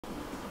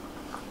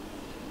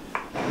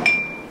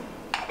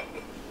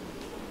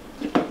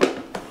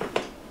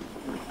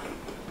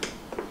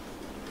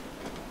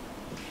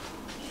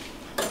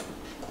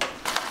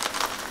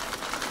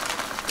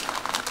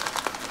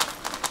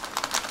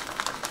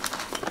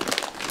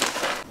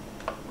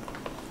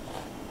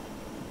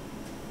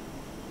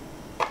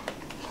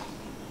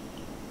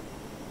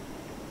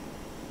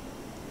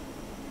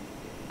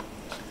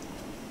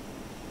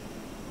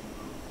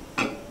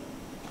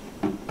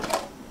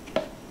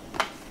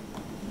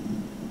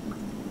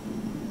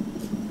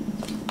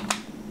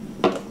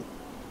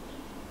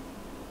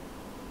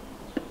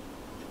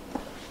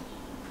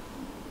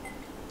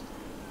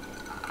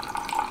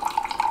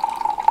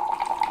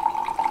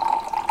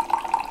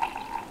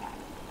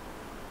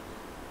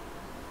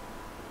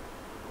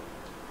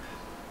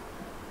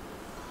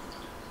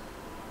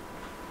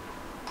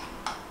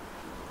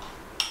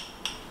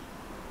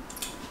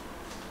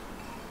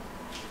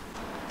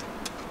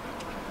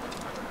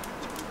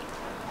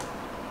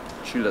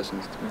She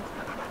listens to me.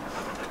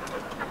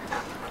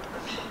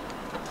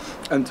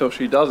 Until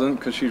she doesn't,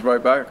 because she's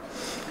right back.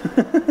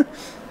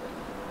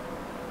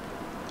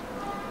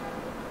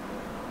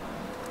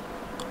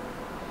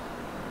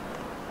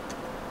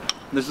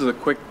 This is a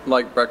quick,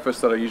 light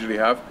breakfast that I usually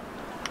have.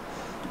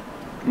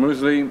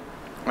 Muesli.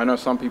 I know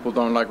some people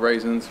don't like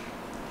raisins.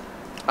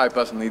 I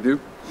personally do.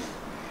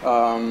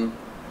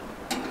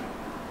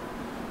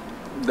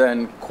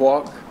 Then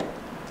quark.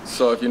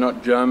 So if you're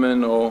not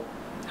German or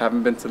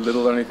haven't been to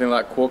Lidl or anything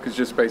like, quark is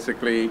just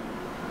basically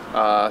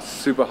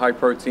super high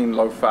protein,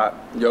 low fat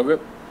yogurt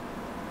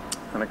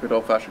and a good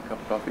old fashioned cup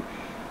of coffee.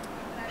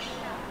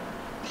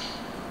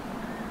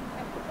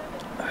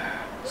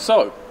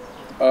 So,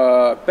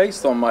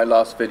 based on my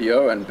last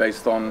video and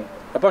based on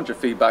a bunch of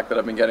feedback that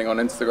I've been getting on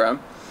Instagram,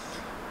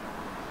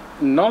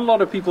 not a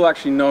lot of people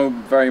actually know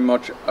very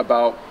much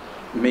about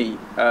me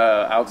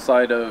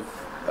outside of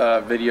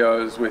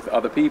videos with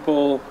other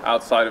people,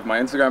 outside of my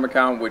Instagram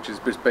account, which is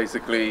just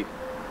basically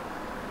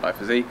my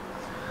physique.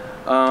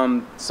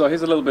 So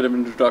here's a little bit of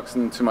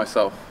introduction to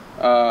myself.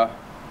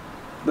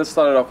 Let's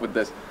start it off with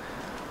this.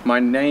 My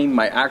name,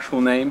 my actual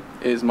name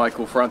is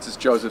Michael Francis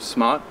Joseph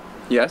Smart.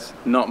 Yes,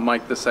 not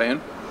Mike the Saiyan.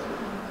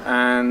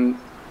 And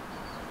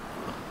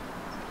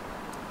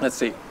let's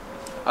see,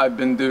 I've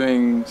been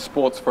doing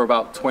sports for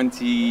about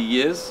 20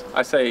 years.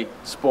 I say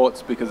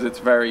sports because it's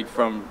varied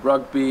from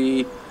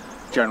rugby,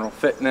 general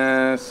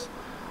fitness.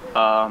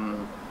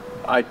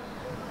 I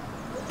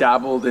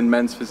dabbled in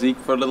men's physique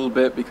for a little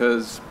bit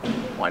because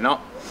why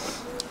not?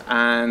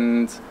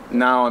 And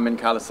now I'm in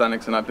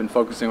calisthenics, and I've been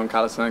focusing on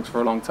calisthenics for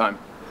a long time.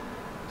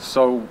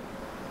 So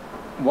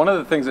one of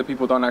the things that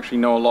people don't actually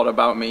know a lot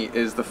about me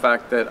is the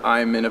fact that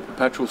I'm in a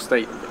perpetual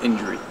state of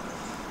injury.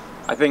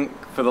 I think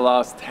for the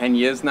last 10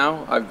 years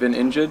now I've been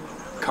injured,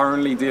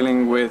 currently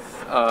dealing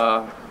with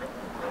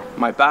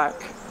my back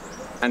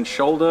and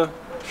shoulder.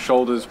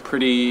 Shoulder's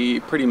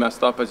pretty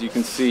messed up. As you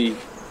can see,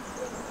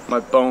 my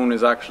bone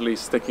is actually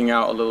sticking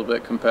out a little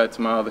bit compared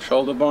to my other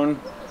shoulder bone.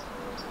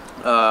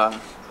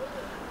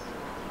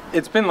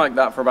 It's been like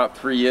that for about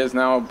 3 years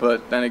now,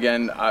 but then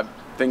again, I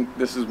think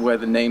this is where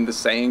the name the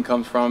Saiyan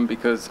comes from,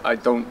 because I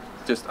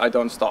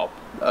don't stop.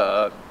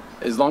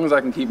 As long as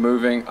I can keep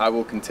moving, I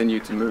will continue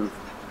to move.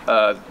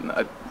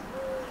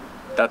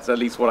 That's at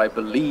least what I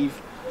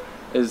believe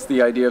is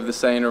the idea of the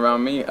Saiyan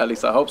around me. At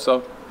least I hope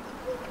so.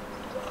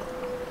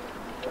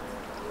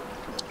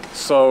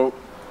 So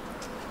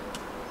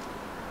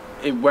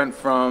it went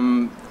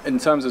from, in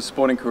terms of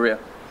sporting career,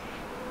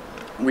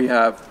 we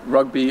have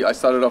rugby. I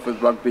started off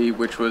with rugby,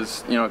 which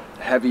was, you know,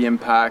 heavy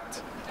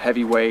impact,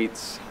 heavy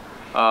weights,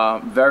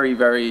 very,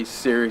 very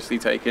seriously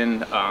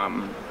taken.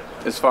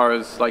 As far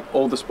as like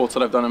all the sports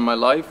that I've done in my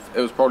life,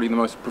 it was probably the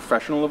most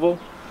professional of all.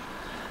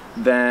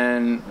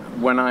 Then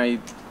when I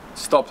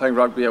stopped playing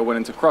rugby, I went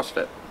into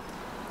CrossFit.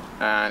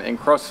 And in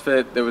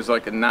CrossFit, there was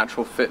like a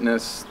natural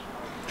fitness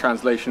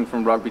translation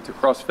from rugby to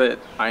CrossFit.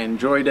 I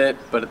enjoyed it,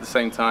 but at the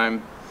same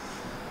time,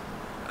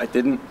 I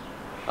didn't.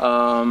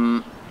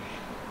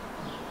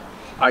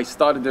 I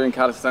started doing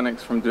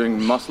calisthenics from doing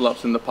muscle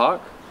ups in the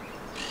park,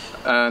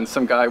 and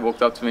some guy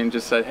walked up to me and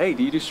just said, "Hey,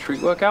 do you do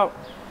street workout?"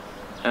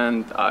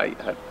 And I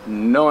had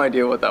no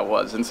idea what that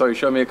was. And so he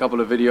showed me a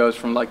couple of videos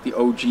from like the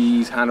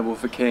OGs, Hannibal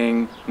for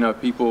King, you know,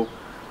 people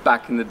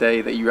back in the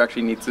day that you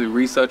actually need to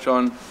research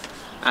on.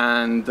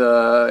 And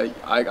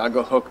I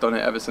got hooked on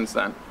it ever since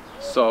then.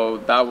 So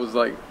that was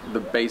like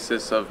the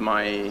basis of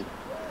my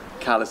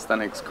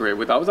calisthenics career.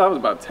 That was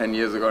about 10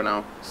 years ago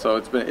now. So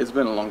it's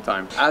been a long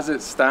time. As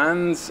it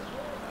stands,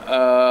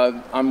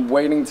 I'm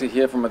waiting to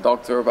hear from a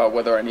doctor about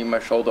whether I need my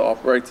shoulder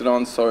operated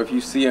on. So if you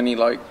see any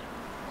like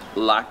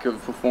lack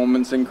of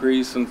performance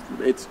increase, and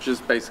it's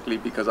just basically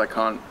because I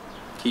can't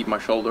keep my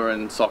shoulder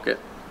in socket,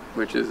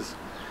 which is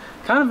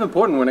kind of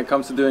important when it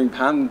comes to doing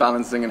hand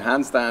balancing and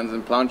handstands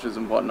and planches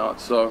and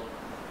whatnot. So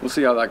we'll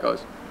see how that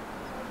goes.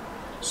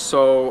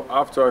 So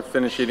after I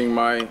finish eating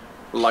my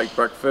light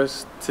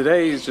breakfast,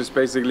 today is just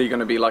basically going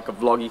to be like a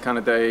vloggy kind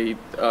of day,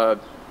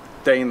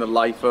 day in the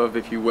life of,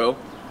 if you will.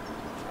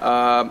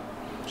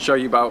 Show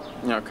you about,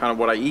 you know, kind of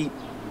what I eat,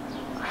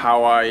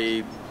 how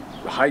I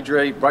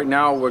hydrate. Right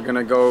now we're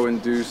gonna go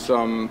and do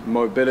some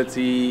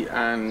mobility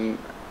and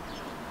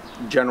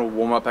general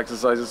warm-up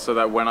exercises so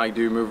that when I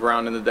do move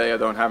around in the day I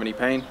don't have any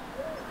pain.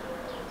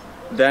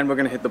 Then we're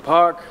gonna hit the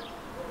park,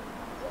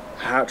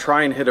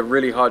 try and hit a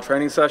really hard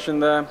training session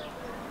there,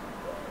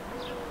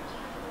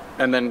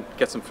 and then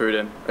get some food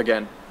in.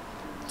 Again,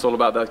 it's all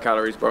about those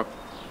calories, bro.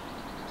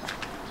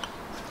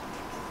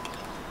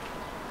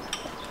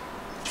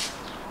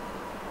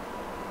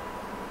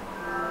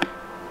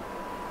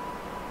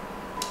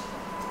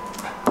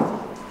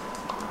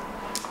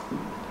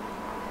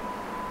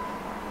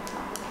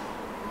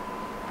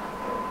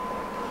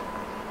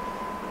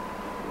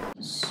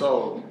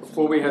 So,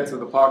 before we head to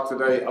the park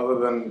today, other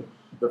than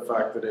the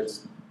fact that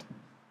it's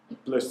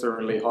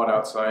blisteringly hot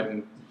outside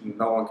and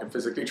no one can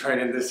physically train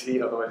in this heat,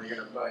 otherwise you're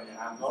going to burn your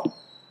hands off,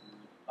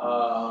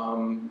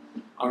 I'm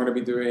going to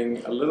be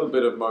doing a little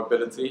bit of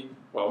mobility,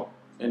 well,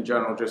 in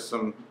general, just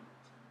some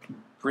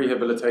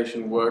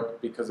rehabilitation work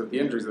because of the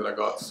injuries that I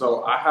got.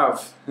 So I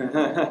have,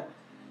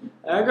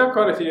 I got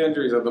quite a few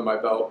injuries under my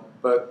belt,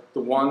 but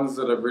the ones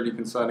that are really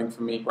concerning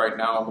for me right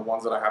now, and the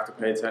ones that I have to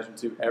pay attention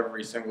to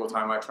every single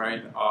time I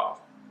train, are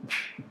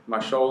my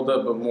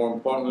shoulder, but more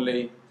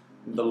importantly,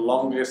 the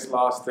longest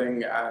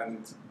lasting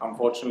and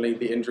unfortunately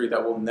the injury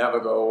that will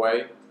never go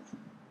away,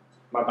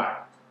 my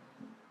back.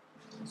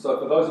 So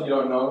for those of you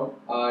who don't know,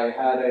 I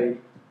had a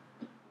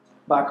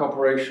back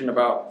operation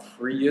about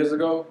 3 years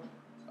ago.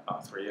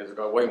 3 years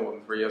ago, way more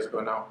than 3 years ago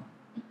now.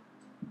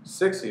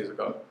 6 years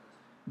ago.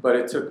 But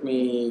it took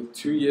me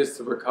 2 years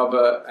to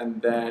recover,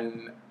 and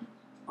then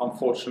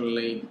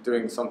unfortunately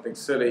doing something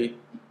silly,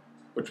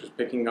 which was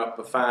picking up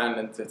the fan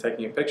and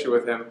taking a picture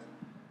with him.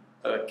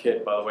 A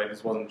kid, by the way,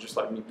 this wasn't just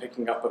like me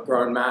picking up a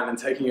grown man and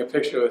taking a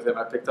picture with him.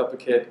 I picked up a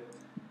kid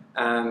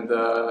and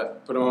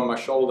put him on my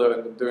shoulder,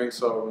 and in doing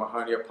so, my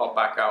hernia popped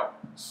back out.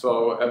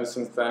 So ever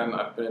since then,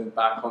 I've been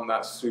back on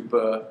that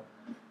super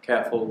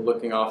careful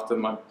looking after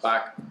my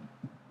back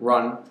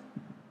run.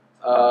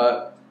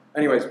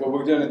 Anyways, what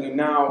we're going to do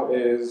now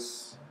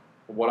is,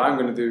 what I'm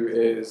going to do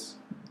is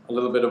a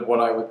little bit of what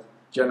I would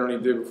generally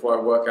do before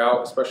I work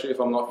out, especially if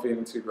I'm not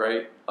feeling too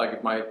great. Like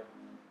if my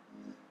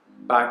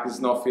back is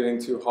not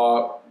feeling too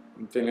hot,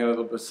 I'm feeling a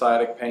little bit of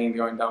sciatic pain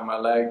going down my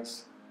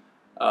legs.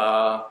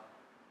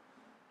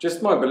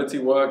 Just mobility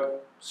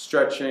work,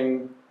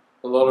 stretching,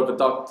 a lot of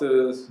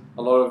adductors,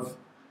 a lot of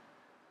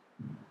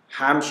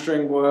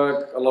hamstring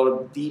work, a lot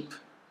of deep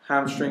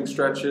hamstring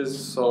stretches.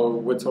 So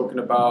we're talking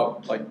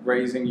about like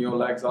raising your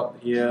legs up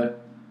here,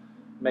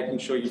 making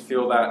sure you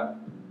feel that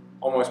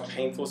almost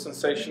painful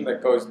sensation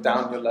that goes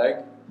down your leg.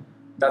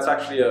 That's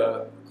actually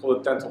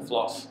called a dental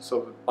floss.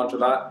 So a bunch of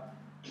that.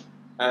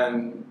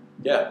 And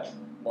yeah,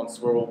 once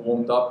we're all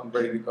warmed up and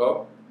ready to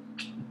go,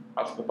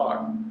 out to the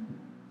park.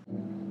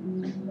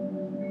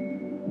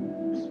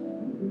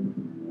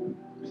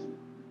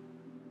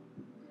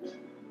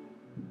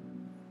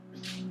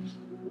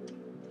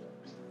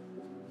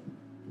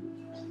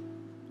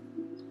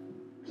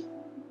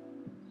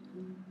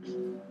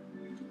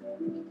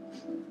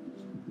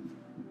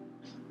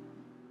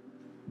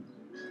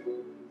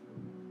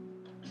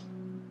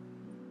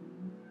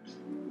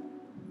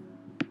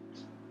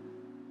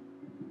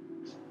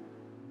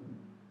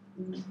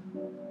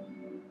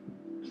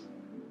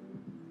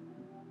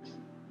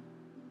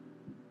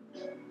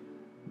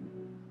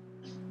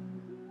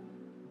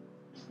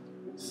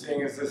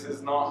 Seeing as this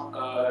is not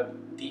a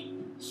deep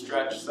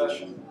stretch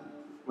session,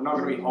 we're not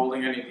going to be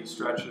holding any of these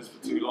stretches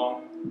for too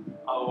long.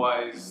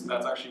 Otherwise,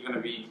 that's actually going to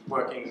be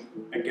working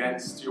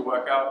against your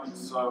workout.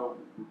 So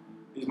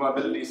these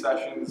mobility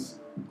sessions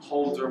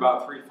holds are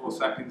about 3-4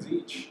 seconds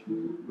each,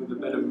 with a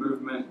bit of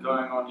movement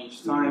going on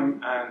each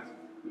time. And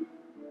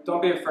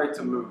don't be afraid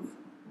to move.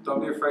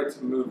 Don't be afraid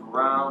to move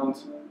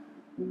around.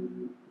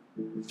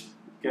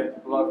 Get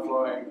the blood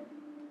flowing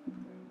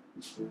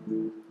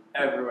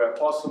everywhere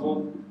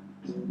possible.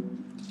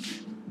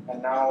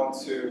 And now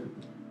onto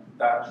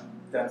that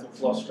dental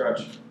floss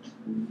stretch.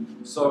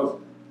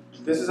 So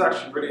this is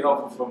actually really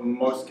helpful for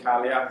most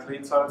Cali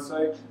athletes, I would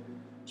say,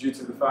 due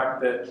to the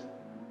fact that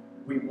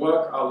we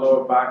work our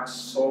lower back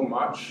so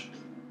much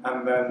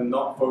and then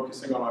not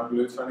focusing on our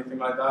glutes or anything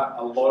like that.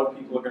 A lot of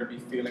people are going to be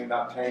feeling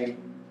that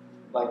pain,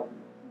 like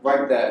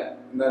right there,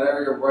 in that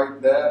area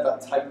right there,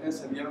 that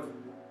tightness. Have you ever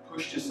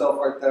pushed yourself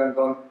right there and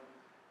gone,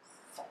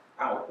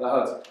 ow, that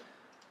hurts?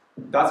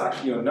 That's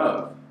actually your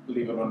nerve,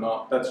 believe it or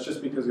not. That's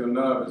just because your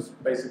nerve is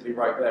basically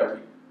right there.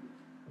 We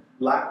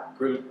lack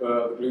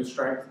the glute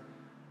strength,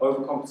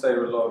 overcompensated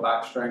with lower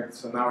back strength,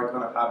 so now we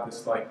kind of have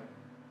this like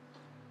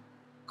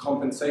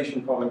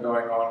compensation problem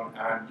going on,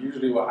 and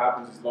usually what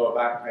happens is lower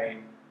back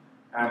pain,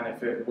 and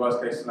if it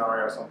worst case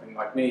scenario something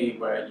like me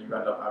where you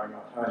end up having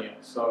a hernia.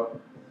 So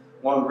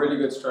one really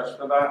good stretch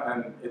for that,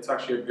 and it's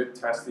actually a good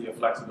test of your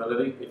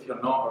flexibility if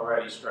you're not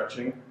already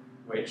stretching,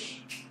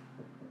 which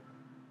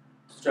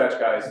stretch,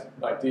 guys,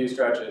 like do your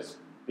stretches,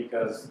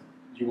 because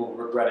you will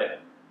regret it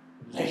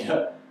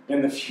later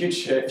in the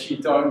future if you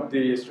don't do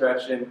your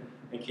stretching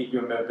and keep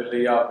your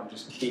mobility up and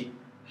just keep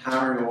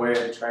hammering away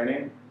at the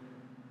training.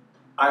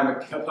 I'm a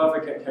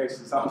perfect case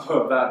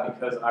example of that,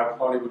 because I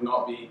probably would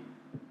not be,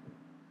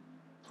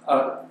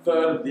 a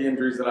third of the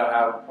injuries that I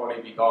have would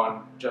probably be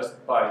gone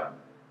just by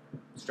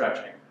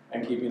stretching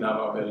and keeping that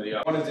mobility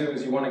up. What you want to do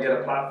is you want to get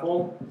a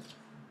platform,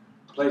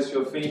 place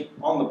your feet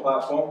on the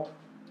platform,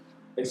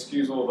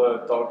 excuse all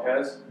the dog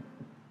hairs.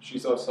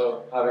 She's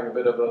also having a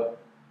bit of a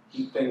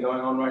heat thing going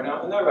on right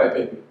now, and they're right,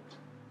 baby.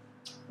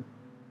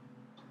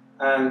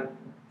 And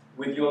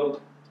with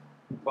your,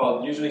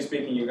 well, usually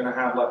speaking, you're going to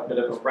have like a bit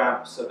of a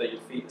ramp so that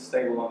your feet are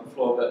stable on the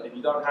floor, but if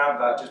you don't have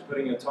that, just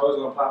putting your toes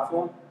on the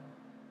platform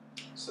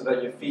so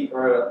that your feet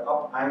are at an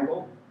up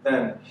angle,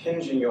 then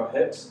hinging your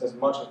hips as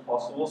much as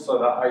possible, so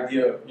that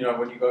idea of, you know,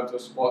 when you go into a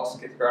squat,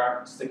 stick your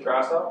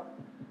ass up.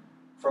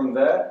 From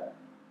there,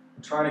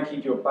 trying to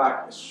keep your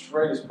back as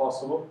straight as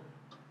possible.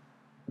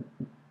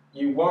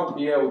 You won't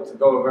be able to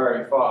go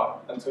very far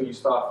until you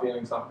start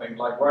feeling something.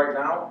 Like right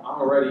now,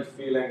 I'm already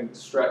feeling the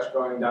stretch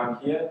going down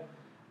here,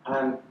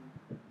 and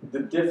the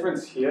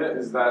difference here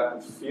is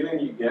that the feeling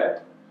you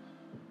get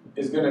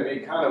is going to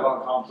be kind of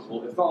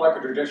uncomfortable. It's not like a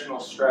traditional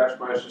stretch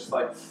where it's just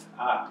like,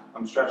 ah,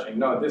 I'm stretching.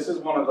 No, this is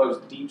one of those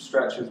deep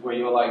stretches where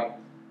you're like,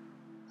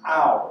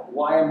 ow,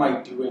 why am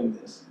I doing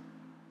this?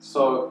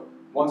 So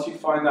once you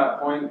find that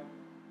point,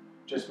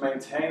 just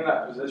maintain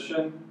that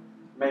position,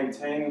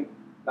 maintain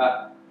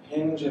that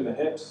hinge in the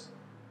hips.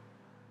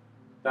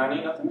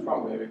 Danny, nothing's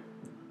wrong, baby.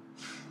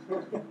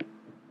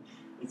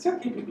 It's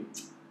okay, baby.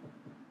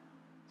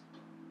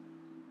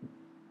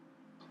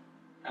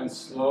 And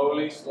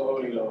slowly,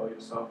 slowly lower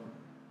yourself.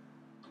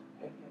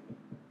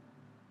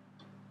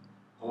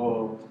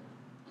 Oh.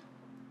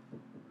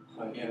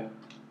 Oh yeah.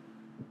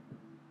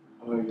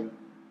 Oh yeah.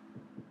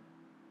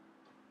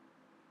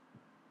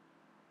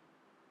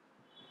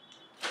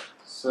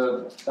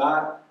 So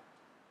that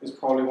is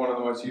probably one of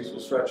the most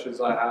useful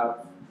stretches I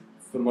have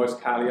for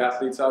most Cali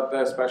athletes out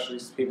there, especially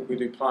people who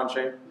do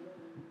planching.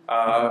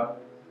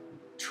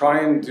 Try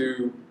and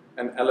do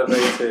an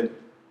elevated,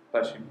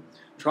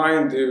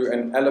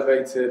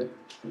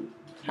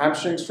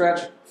 hamstring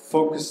stretch,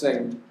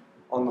 focusing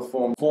on the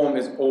form. Form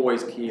is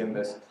always key in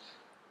this,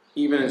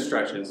 even in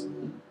stretches,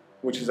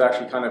 which is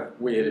actually kind of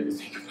weird if you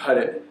think about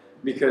it,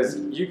 because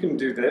you can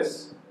do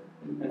this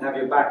and have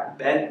your back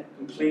bent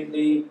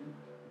completely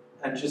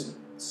and just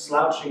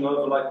slouching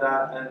over like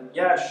that, and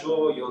yeah,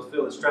 sure, you'll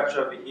feel the stretch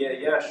over here,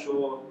 yeah,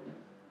 sure,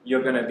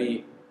 you're going to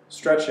be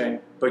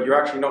stretching, but you're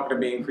actually not going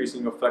to be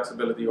increasing your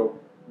flexibility or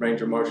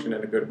range of motion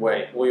in a good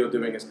way. All you're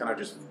doing is kind of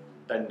just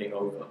bending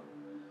over.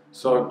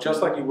 So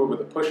just like you would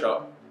with a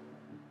push-up,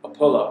 a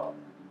pull-up,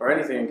 or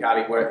anything in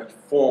Cali where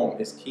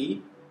form is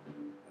key,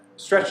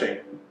 stretching,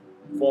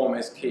 form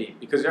is key,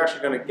 because you're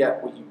actually going to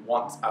get what you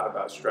want out of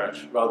that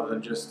stretch rather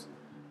than just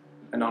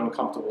an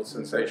uncomfortable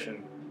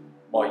sensation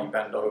while you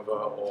bend over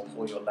or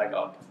pull your leg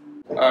up.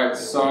 Alright,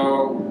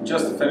 so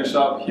just to finish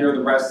up, here are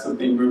the rest of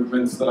the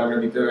movements that I'm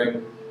going to be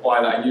doing, or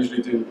that I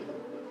usually do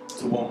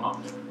to warm up.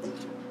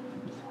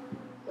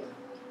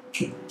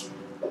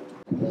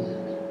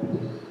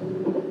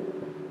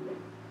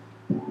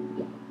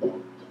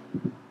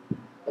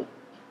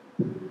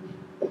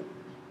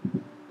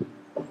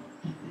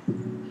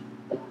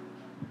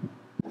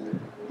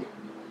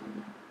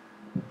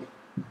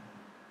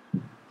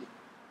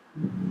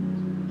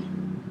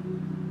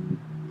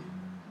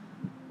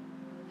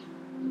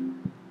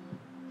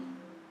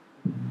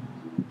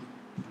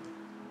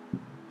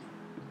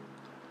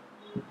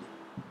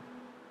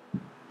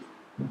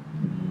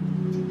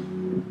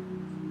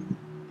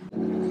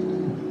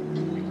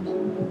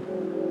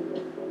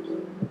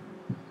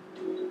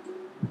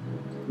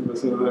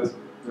 Listen to this.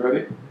 You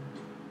ready?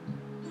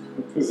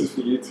 This is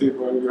for YouTube.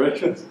 Are you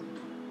ready?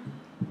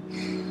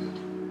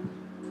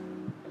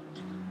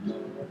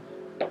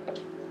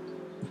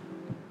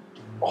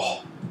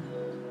 Oh.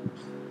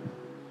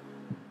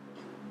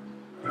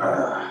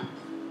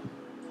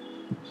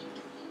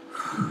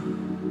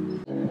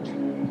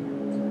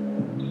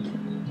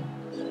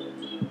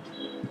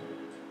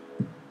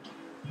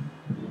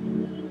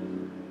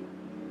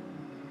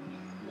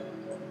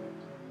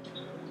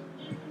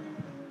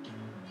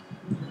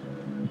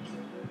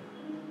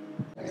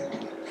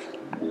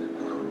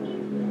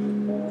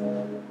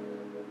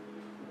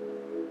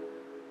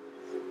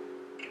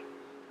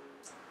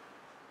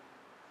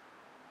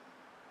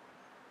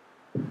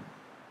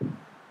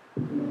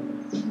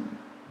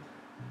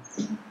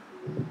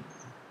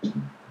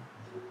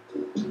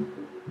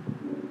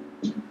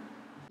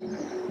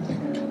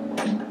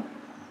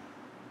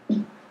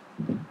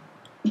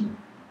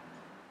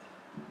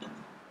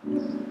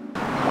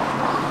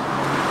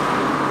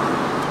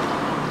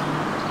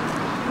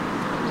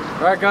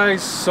 Alright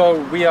guys, so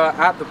we are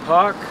at the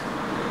park,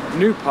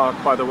 new park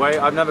by the way.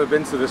 I've never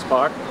been to this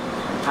park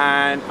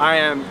and I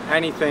am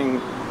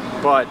anything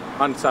but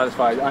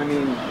unsatisfied. I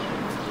mean,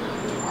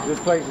 this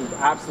place is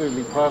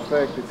absolutely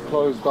perfect, it's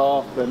closed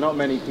off, there are not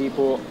many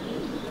people.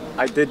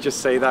 I did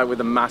just say that with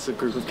a massive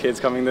group of kids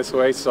coming this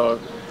way, so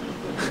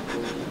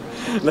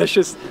let's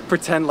just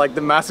pretend like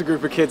the massive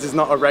group of kids is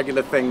not a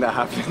regular thing that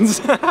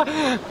happens.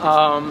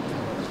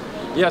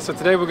 Yeah, so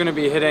today we're going to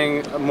be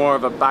hitting more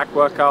of a back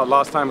workout.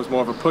 Last time was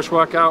more of a push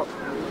workout.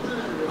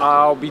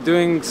 I'll be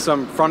doing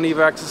some front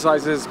lever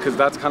exercises because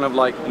that's kind of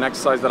like an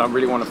exercise that I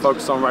really want to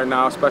focus on right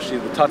now, especially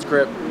the touch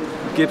grip.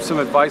 Give some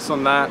advice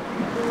on that.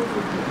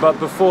 But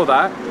before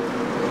that,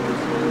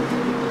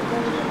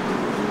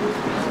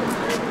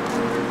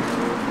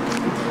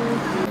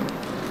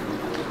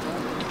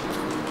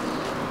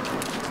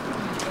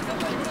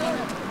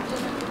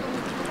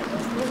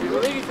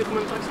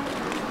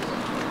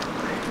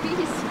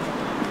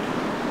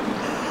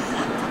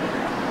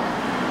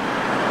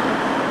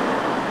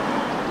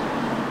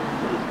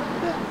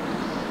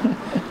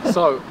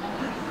 so,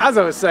 as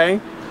I was saying,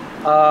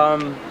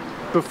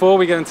 before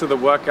we get into the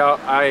workout,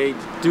 I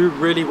do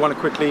really want to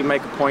quickly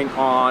make a point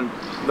on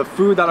the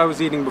food that I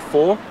was eating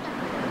before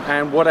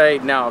and what I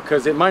ate now,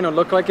 because it might not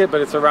look like it, but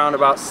it's around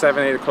about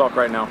 7, 8 o'clock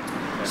right now.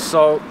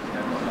 So,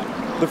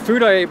 the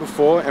food I ate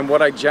before and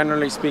what I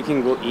generally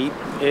speaking will eat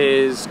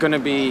is going to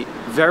be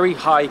very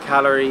high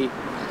calorie,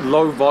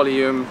 low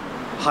volume,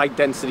 high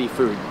density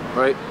food,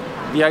 right?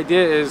 The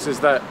idea is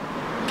that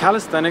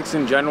calisthenics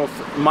in general,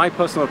 my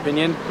personal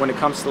opinion, when it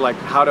comes to like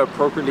how to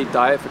appropriately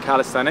diet for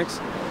calisthenics,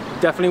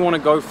 definitely want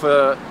to go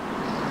for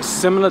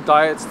similar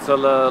diets to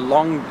the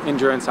long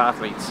endurance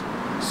athletes.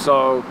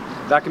 So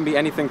that can be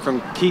anything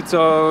from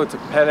keto to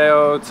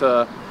paleo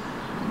to,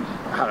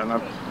 I don't know,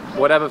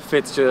 whatever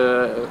fits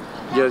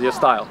your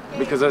style,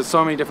 because there's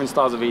so many different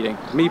styles of eating.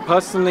 Me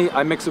personally,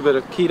 I mix a bit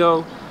of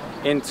keto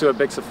into a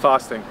mix of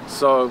fasting.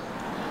 So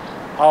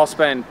I'll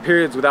spend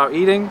periods without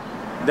eating,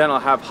 then I'll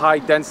have high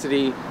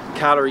density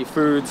calorie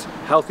foods,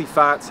 healthy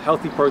fats,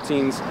 healthy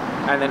proteins,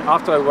 and then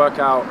after I work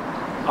out,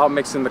 I'll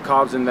mix in the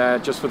carbs in there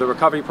just for the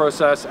recovery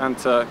process and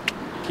to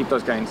keep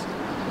those gains.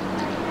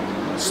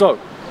 So,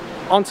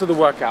 onto the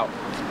workout.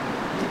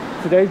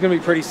 Today's gonna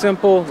be pretty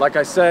simple. Like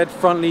I said,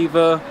 front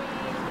lever,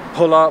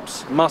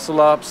 pull-ups,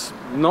 muscle-ups,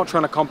 not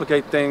trying to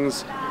complicate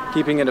things,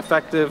 keeping it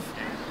effective,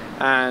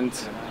 and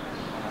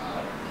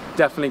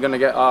definitely gonna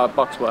get our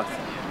bucks worth.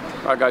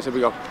 All right guys, here we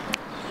go.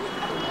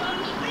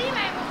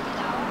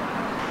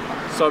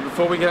 So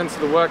before we get into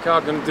the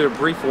workout, I'm going to do a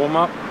brief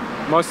warm-up,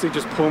 mostly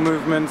just pull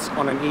movements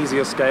on an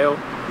easier scale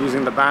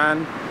using the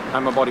band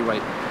and my body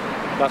weight.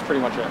 That's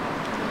pretty much it.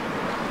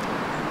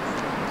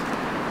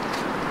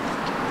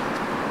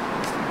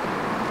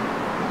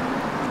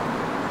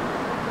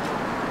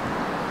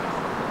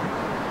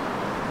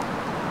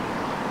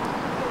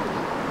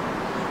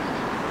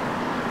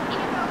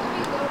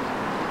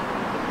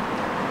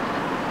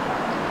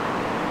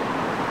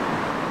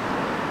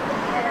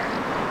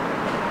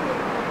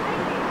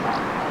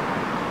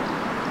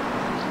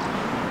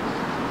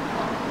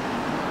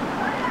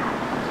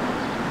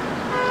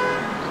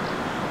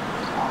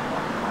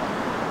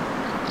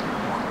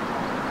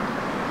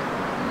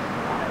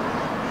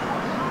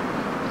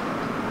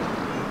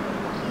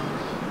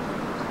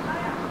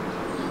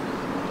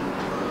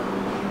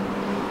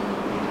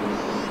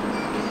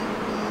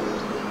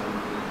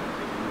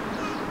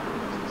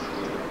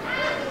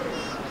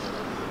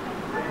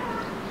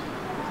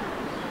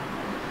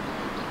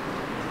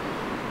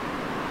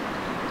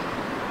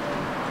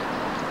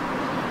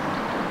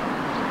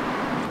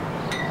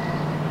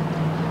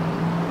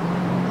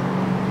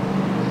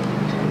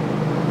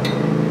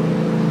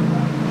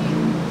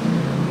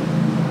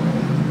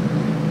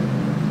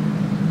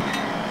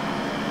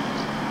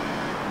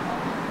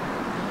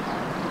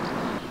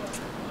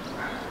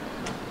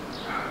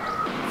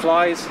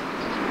 Flies.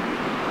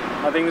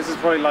 I think this is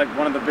probably like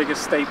one of the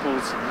biggest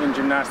staples in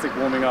gymnastic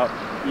warming up.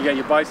 You get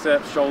your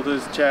biceps,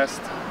 shoulders,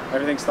 chest,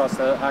 everything starts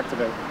to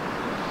activate.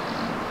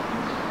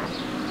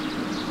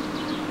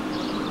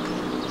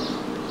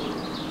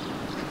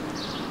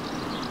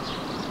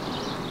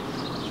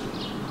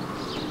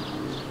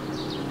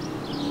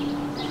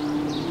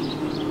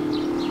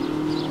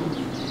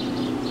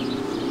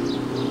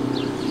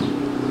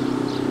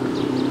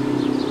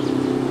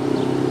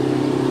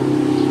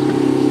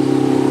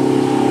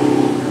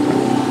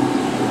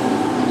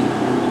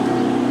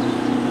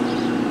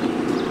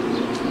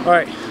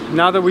 Alright,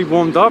 now that we've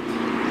warmed up,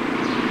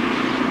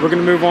 we're going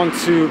to move on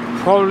to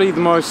probably the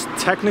most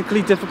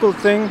technically difficult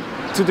thing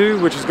to do,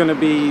 which is going to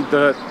be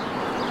the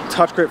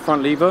touch grip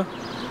front lever.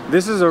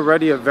 This is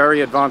already a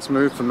very advanced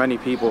move for many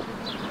people.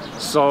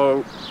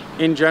 So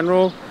in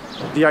general,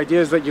 the idea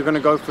is that you're going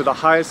to go for the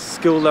highest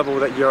skill level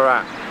that you're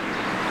at.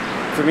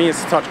 For me,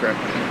 it's the touch grip.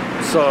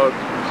 So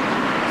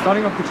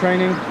starting off the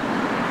training,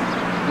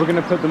 we're going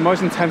to put the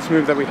most intense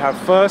move that we have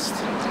first.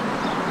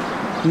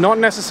 Not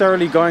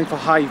necessarily going for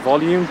high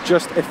volume,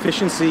 just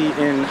efficiency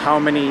in how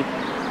many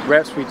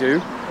reps we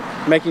do,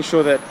 making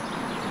sure that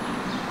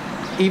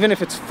even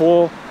if it's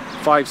 4-5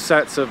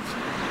 sets of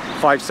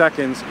 5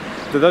 seconds,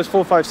 that those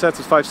 4-5 sets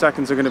of 5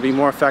 seconds are going to be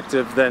more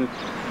effective than,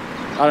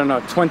 I don't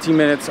know, 20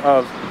 minutes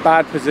of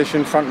bad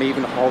position front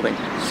lever and holding.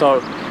 So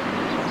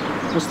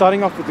we're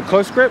starting off with the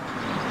close grip,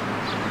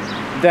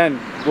 then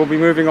we'll be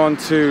moving on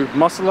to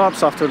muscle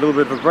ups after a little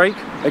bit of a break.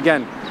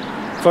 Again,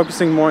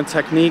 focusing more on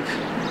technique,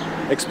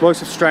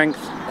 explosive strength,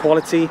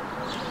 quality,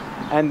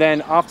 And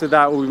then after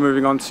that, we'll be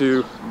moving on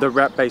to the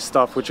rep-based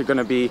stuff, which are going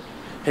to be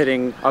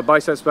hitting our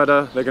biceps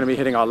better, they're going to be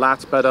hitting our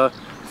lats better,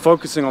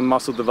 focusing on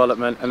muscle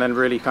development, and then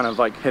really kind of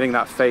like hitting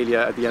that failure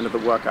at the end of the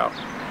workout.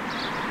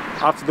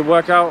 After the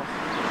workout,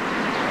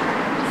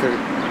 food.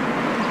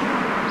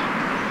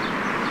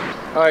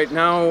 All right,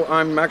 now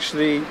I'm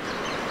actually,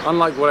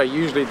 unlike what I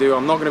usually do,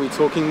 I'm not going to be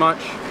talking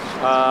much.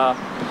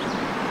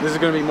 This is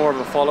going to be more of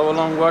a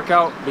follow-along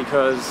workout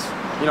because,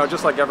 you know,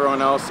 just like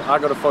everyone else, I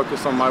got to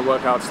focus on my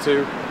workouts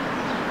too.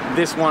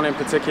 This one in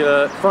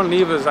particular, front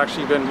lever has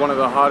actually been one of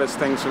the hardest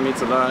things for me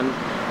to learn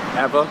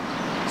ever.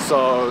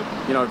 So,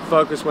 you know,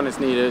 focus when it's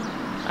needed.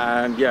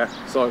 And yeah,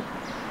 so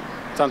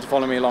time to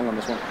follow me along on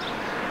this one.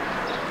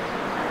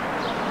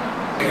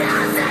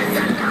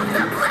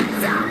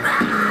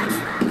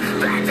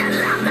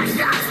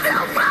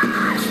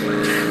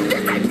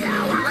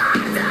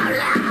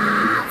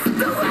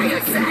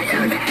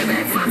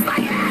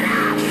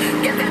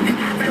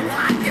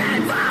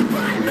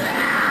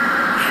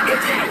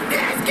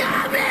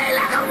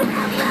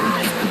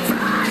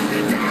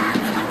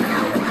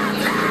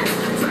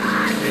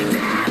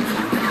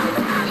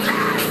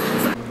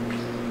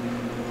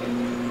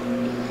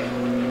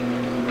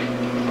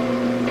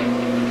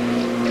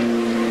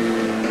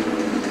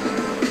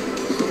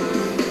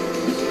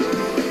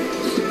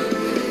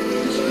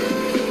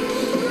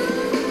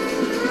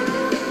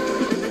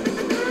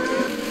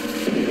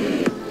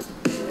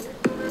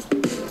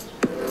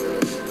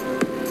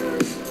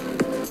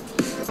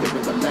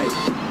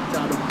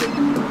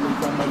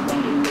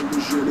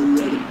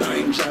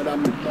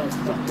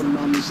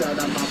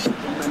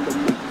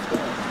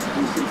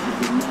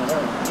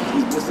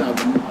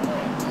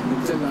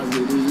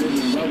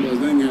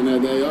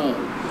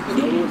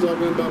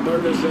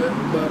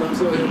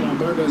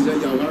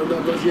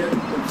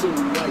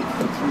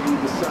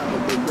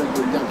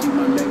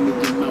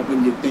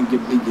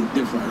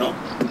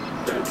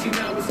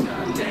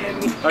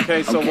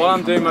 Okay, so while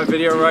I'm doing my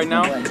video right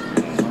now,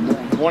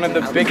 one of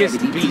the biggest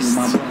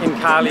beasts in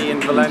Cali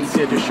in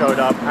Valencia just showed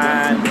up,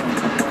 and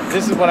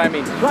this is what I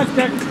mean.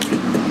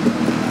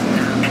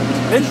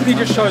 Literally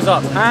just shows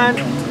up, and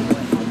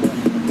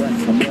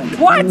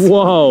what?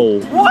 Whoa!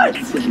 What?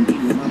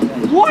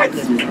 What?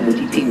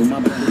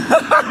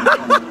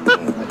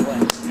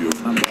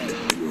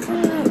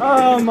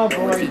 Oh, my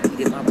boy.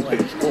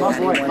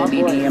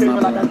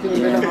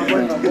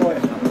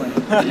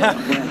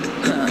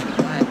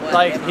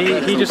 Like,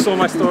 he just saw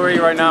my story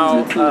right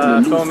now,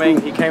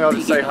 filming. He came over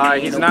to say hi.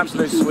 He's an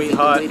absolute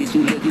sweetheart,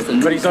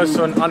 but he's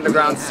also an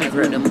underground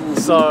secret.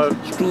 So,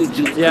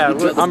 yeah,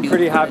 I'm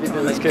pretty happy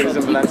that this kid is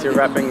in Valencia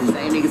rapping.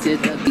 Should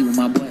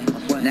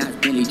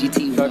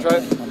I try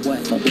it?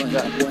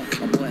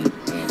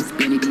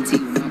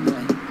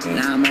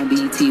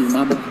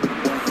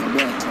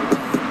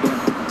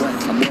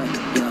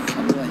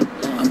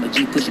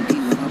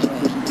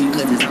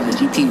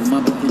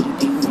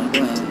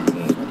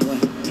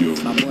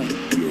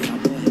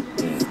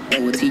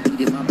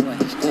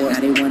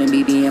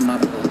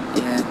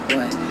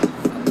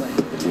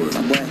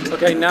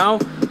 Okay, now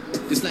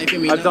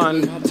I've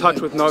done touch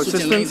with no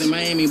assistance.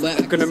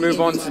 I'm gonna move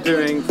on to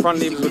doing front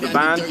levers with a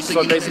band.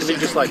 So basically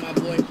just like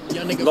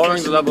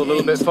lowering the level a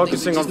little bit,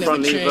 focusing on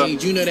front lever,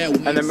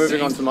 and then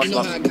moving on to muscle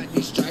up.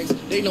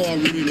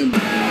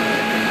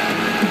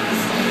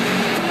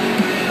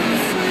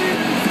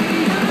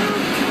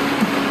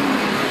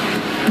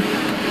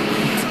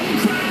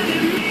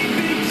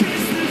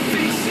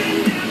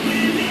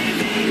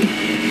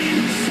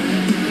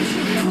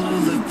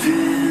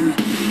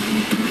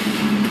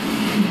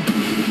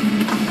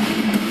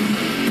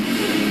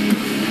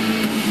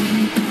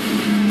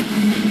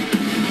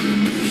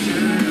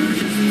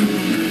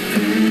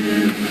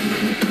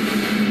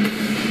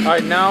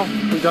 Alright, now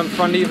we've done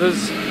front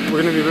levers,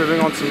 we're going to be moving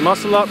on to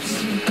muscle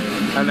ups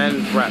and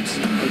then reps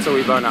until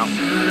we burn out.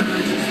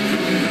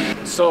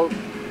 So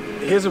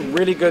here's a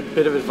really good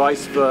bit of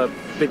advice for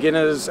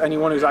beginners,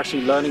 anyone who's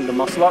actually learning the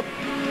muscle up.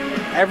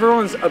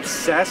 Everyone's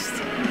obsessed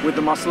with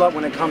the muscle up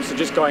when it comes to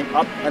just going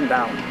up and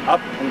down,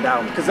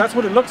 because that's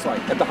what it looks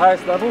like at the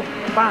highest level.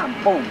 Bam,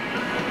 boom.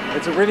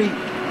 It's a really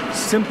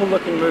simple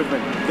looking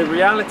movement. The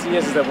reality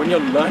is that when you're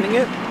learning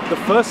it, the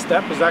first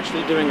step is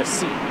actually doing a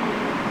seat.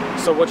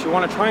 So what you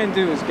want to try and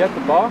do is get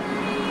the bar,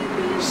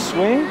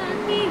 swing,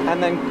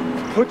 and then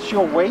put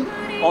your weight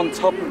on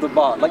top of the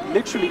bar. Like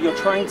literally you're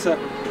trying to,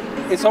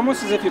 it's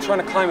almost as if you're trying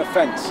to climb a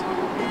fence.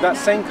 That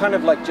same kind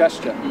of like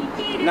gesture.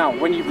 Now,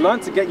 when you've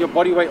learned to get your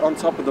body weight on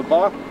top of the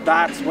bar,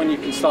 that's when you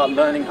can start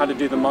learning how to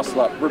do the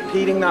muscle up.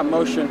 Repeating that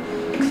motion,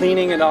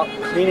 cleaning it up,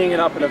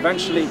 and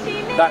eventually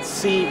that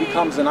C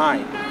becomes an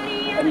I.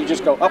 And you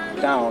just go up,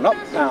 down,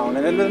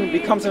 and then it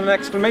becomes an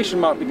exclamation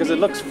mark because it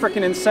looks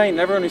freaking insane.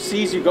 Everyone who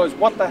sees you goes,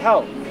 what the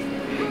hell?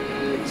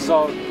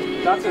 So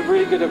that's a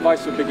really good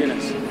advice for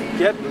beginners.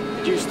 Get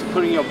used to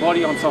putting your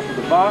body on top of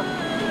the bar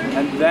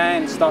and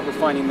then start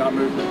refining that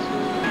movement.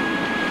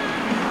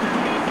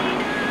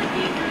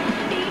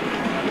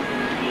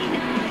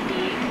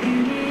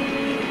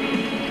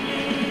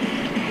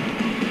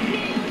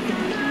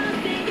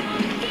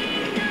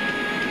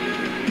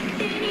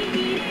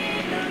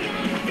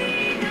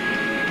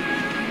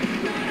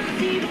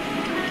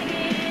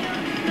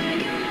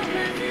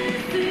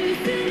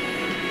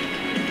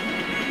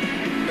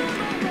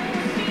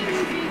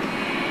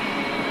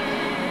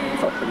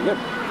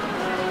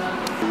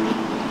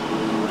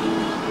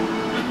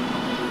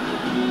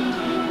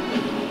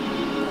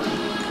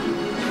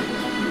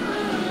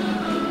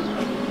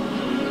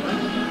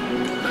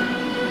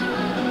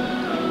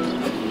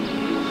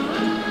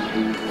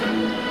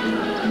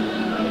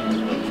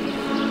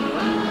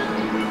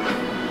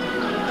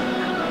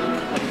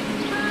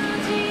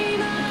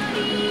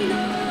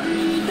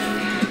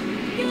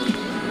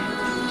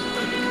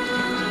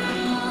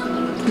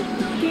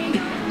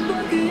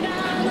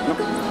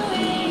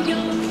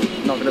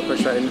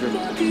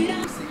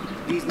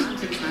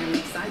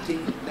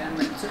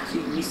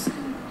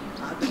 missing.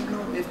 I don't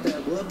know if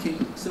they're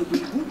working,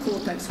 cerebral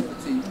cortex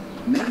hurting.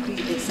 Maybe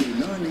it's a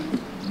learning,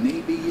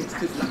 maybe it's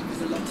because life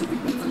is a lot to be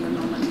built on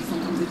anomaly.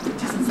 Sometimes it's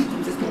riches and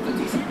sometimes it's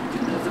poverty. Sometimes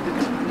your nerves have been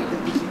cut, I need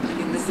them reaching back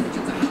in the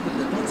surgeons. I have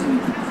the bottom.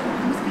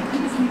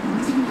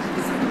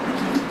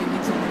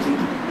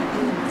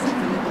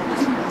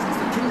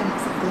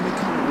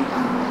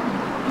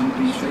 I'm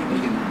being straight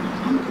again.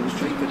 I'm going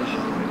straight for the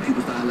heart.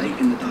 People dilate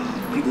in the dark.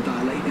 People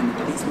dilate in the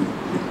dark. It's me.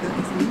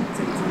 It's me.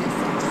 Taking it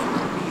fast.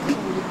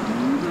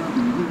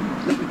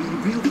 Let me be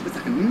real for a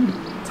second.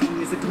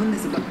 Tongue is a gun.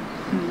 It's about.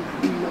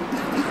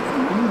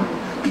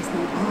 It's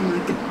no armor.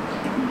 Let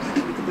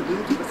me get the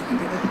real for a second.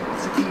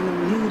 It's a keen on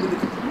you with the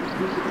three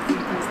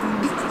points.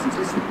 It's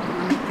just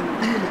I'm making a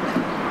real of it.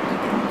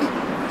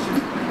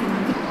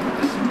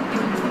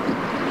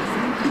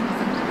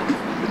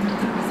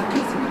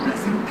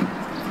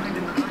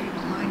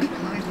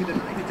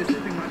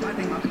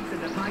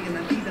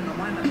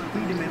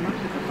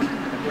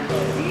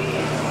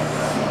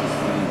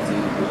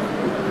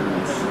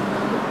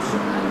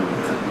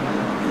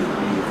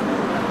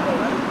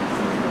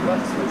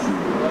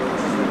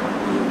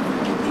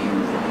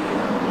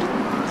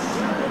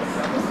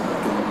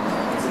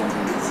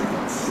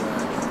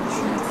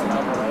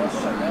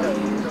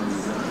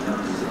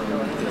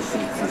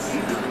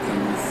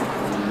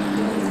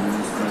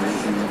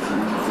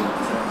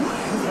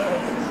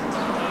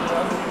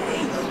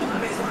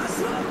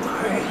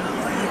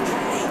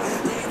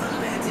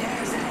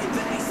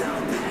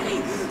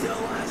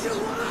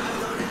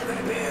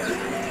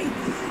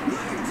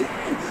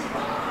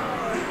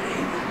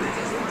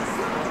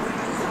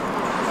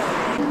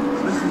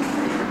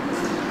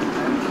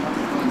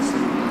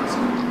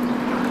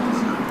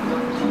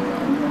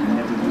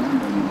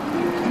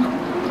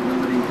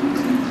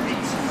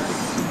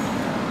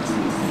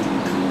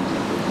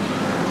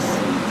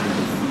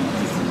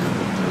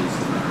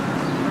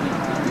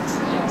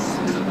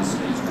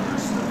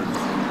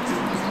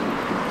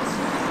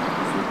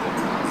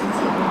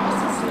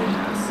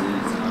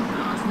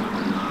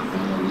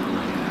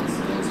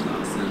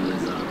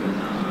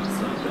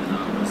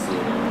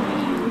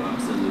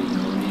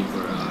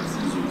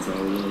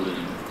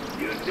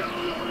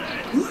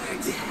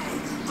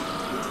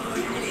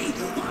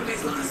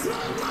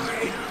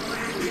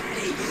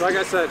 Like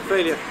I said,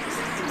 failure.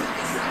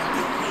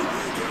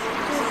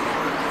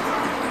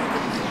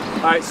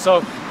 Alright,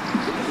 so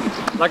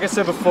like I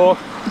said before,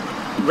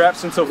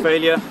 reps until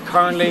failure.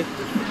 Currently,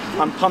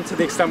 I'm pumped to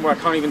the extent where I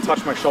can't even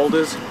touch my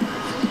shoulders.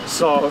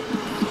 So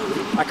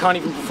I can't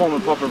even perform a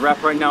proper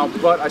rep right now,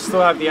 but I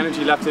still have the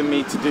energy left in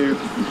me to do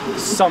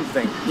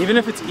something. Even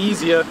if it's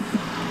easier,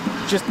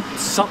 just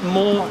something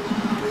more.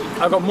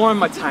 I've got more in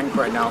my tank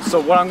right now. So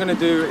what I'm gonna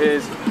do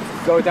is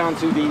go down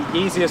to the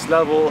easiest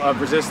level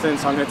of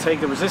resistance. I'm going to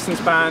take the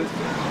resistance band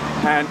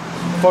and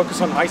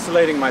focus on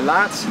isolating my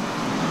lats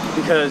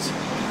because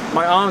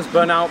my arms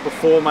burn out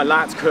before my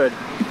lats could,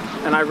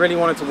 and I really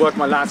wanted to work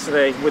my lats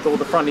today with all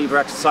the front lever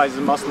exercises,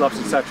 muscle ups,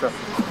 etc.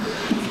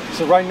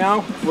 So right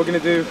now we're going to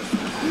do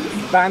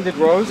banded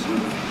rows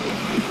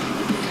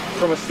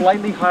from a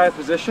slightly higher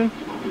position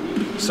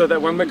so that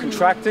when we're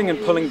contracting and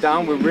pulling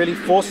down, we're really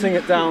forcing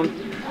it down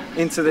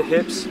into the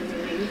hips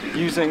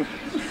using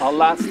our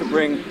lats to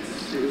bring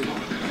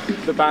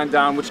the band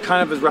down, which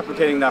kind of is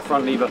replicating that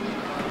front lever.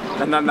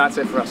 And then that's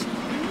it for us.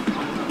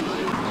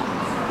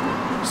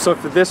 So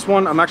for this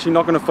one, I'm actually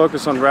not going to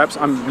focus on reps.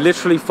 I'm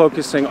literally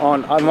focusing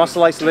on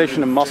muscle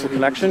isolation and muscle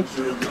connection.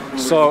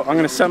 So I'm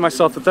going to set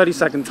myself a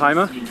 30-second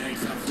timer.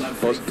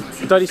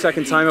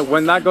 30-second timer.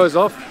 When that goes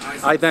off,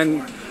 I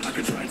then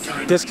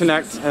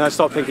disconnect and I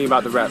stop thinking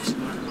about the reps.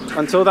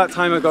 Until that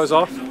timer goes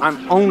off,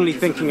 I'm only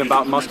thinking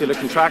about muscular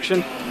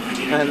contraction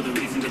and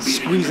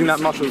squeezing that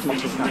muscle as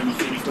much as I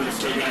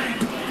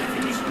can.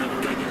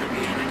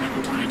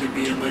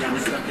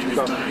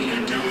 Go.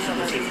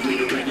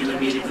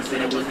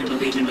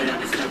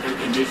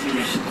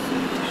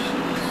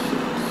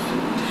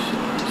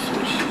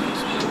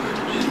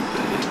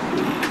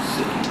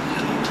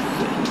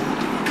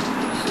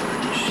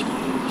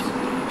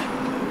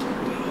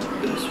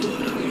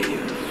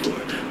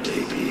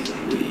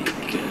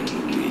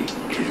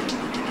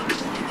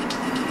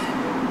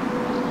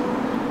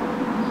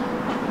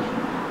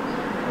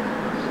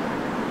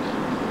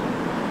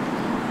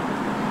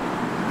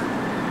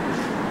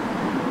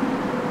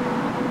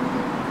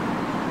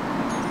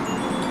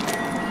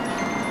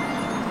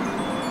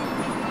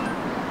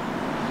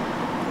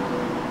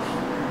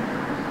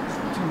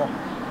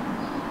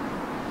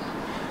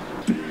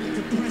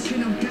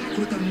 I'm back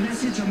with a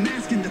message. I'm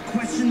asking the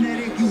question that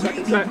if you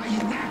hate me, why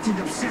you acting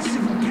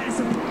obsessive or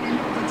passive?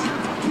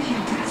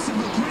 Being passive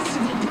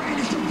aggressive or brand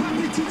is the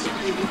weapon to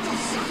tell you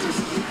motherfuckers are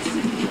aggressive.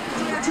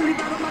 I actually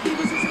battle my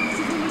demons as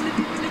aggressive when they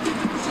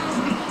keep the shots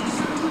on all the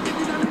shadows with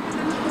things I live in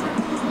the love of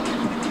the those who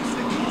get what it takes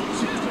to go.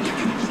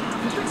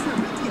 Fix the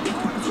rip your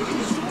car, I'm taking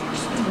your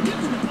stars. I'm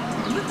giving the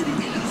ball, I'm lifting it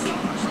in the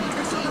stars.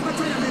 I saw the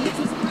betrayal and it's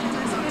what's better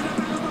than something that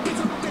battle, but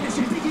it's all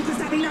finishing. Think you can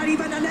stop me, not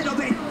even a little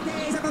bit.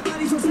 Nowadays,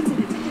 everybody's so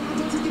sensitive.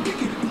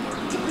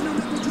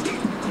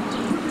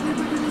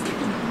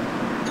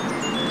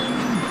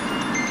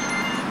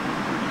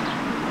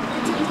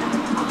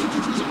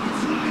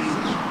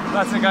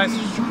 That's it, guys.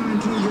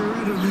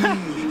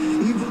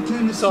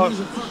 So,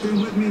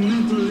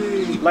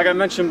 like I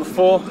mentioned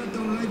before,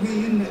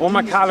 all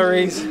my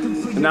calories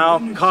and now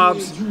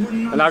carbs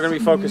are now going to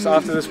be focused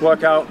after this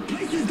workout.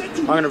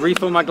 I'm going to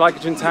refill my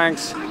glycogen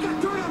tanks,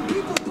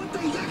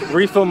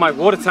 refill my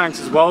water tanks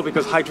as well,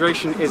 because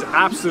hydration is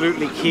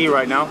absolutely key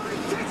right now.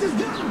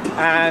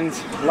 And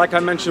like I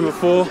mentioned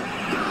before,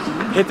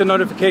 hit the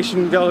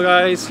notification bell,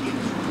 guys.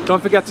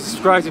 Don't forget to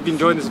subscribe if you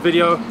enjoyed this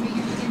video.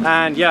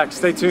 And yeah,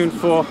 stay tuned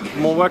for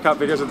more workout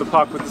videos at the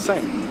park with the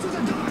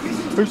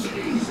Saiyan. Peace.